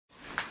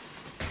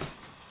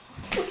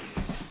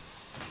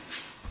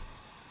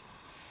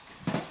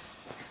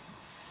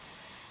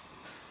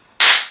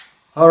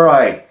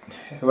Alright,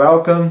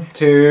 welcome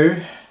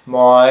to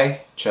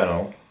my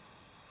channel,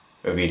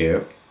 a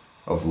video,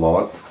 a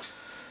vlog.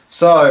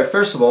 So,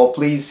 first of all,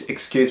 please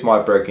excuse my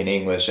broken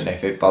English, and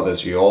if it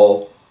bothers you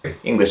all,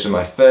 English is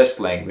my first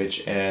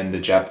language and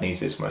the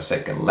Japanese is my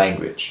second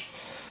language.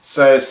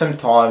 So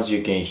sometimes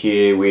you can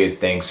hear weird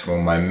things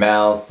from my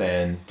mouth,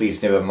 and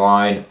please never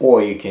mind,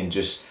 or you can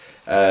just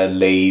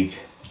leave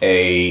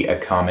a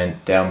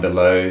comment down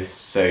below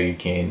so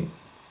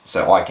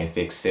I can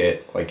fix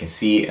it, or I can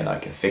see it and I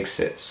can fix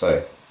it.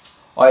 So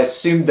I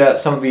assume that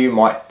some of you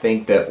might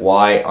think that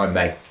why I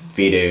make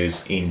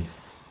videos in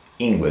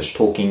English,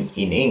 talking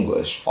in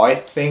English. I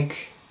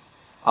think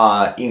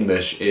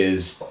English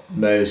is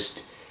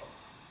most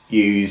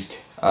used,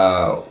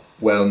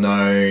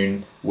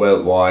 well-known,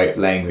 worldwide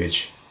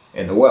language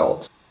in the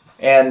world.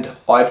 And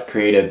I've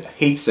created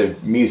heaps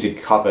of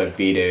music cover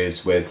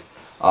videos with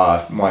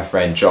my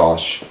friend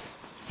Josh.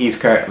 He's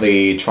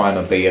currently trying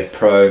to be a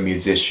pro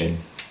musician.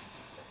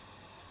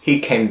 He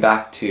came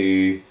back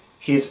to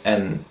his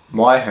and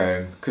my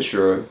home,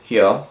 Kushiro,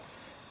 here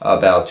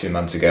about 2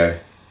 months ago.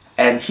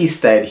 And he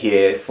stayed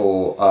here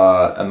for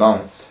a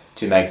month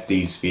to make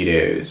these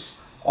videos.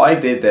 I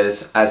did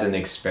this as an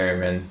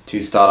experiment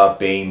to start up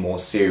being more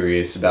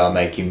serious about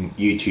making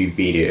YouTube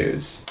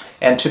videos.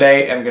 And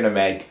today I'm gonna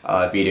make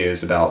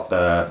videos about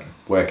the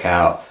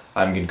workout.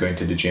 I'm gonna go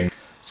into the gym.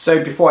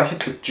 So before I hit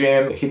the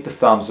gym, hit the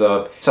thumbs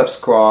up,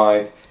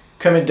 subscribe,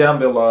 comment down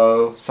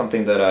below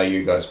something that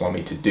you guys want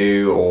me to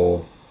do,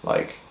 or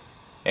like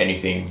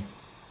anything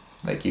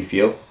like you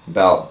feel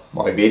about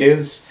my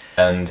videos,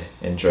 and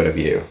enjoy the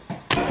video.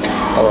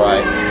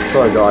 Alright,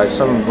 so guys,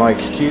 some of my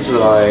excuses,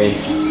 I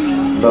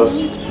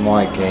lost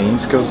my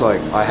gains because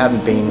like I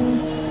haven't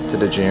been to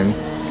the gym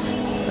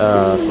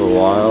for a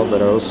while,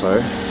 but also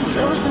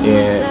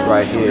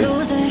right here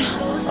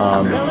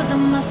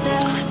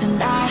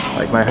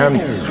like my home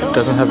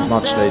doesn't have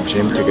much of a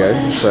gym to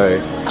go, so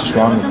just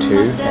one or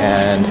two,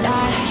 and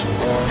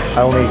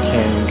I only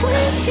can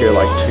go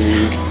like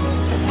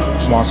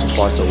once or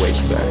twice a week,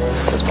 so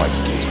that's my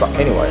excuse. But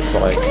anyways,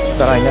 like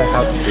that I know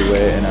how to do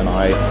it, and then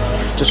I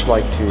just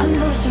like to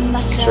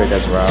show you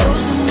guys around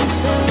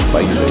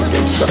like I usually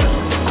do. So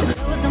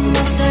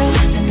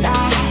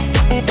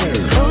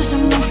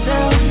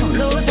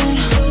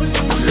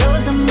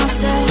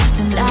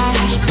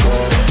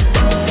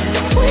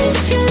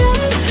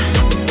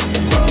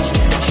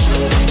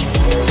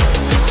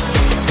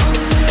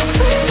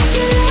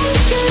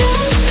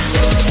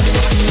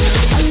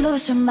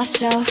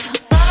myself.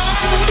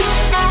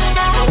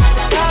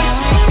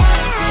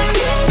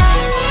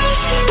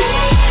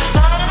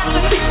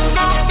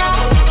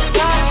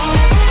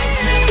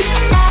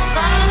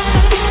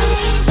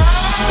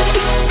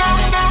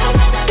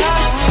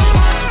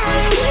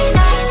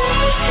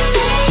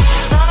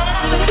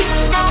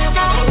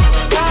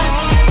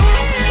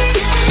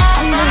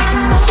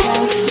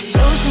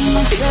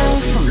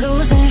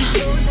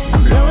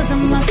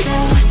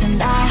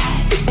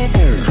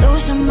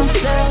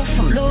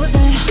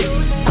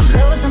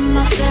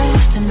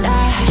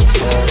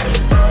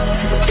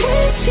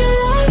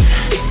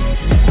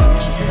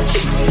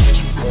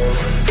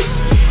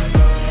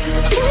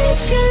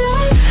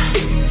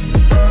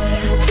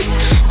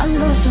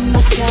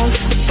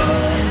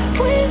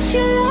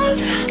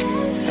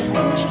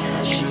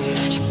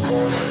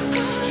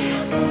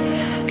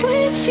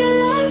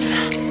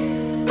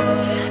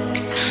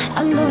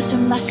 I'm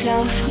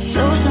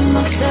losing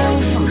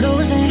myself,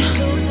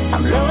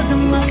 I'm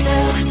losing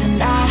myself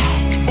tonight.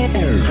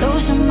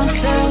 Losing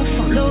myself,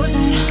 I'm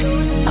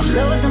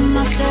losing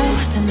myself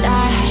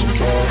tonight.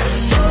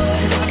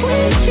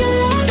 With your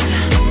love,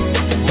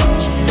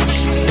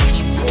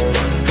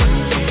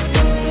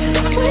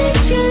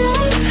 with your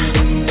love,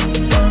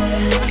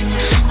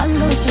 I'm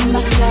losing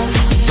myself.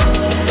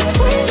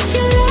 With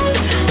your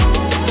love,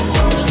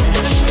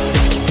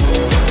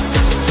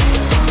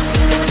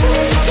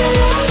 with your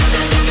love,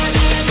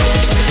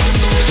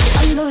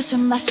 I'm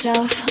losing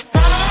myself.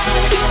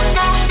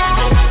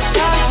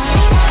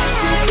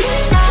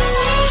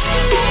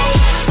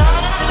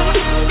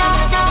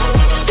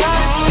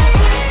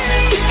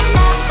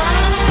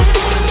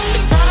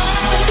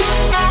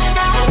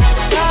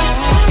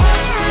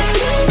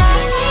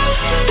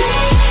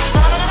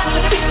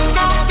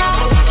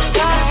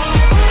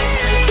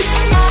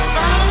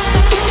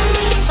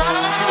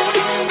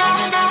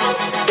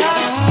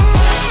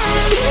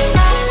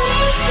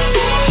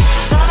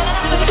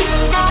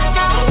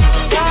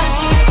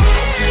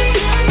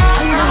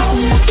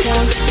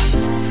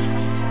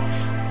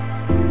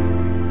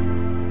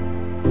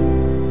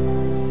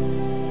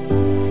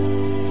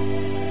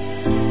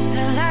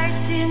 The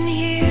lights in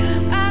here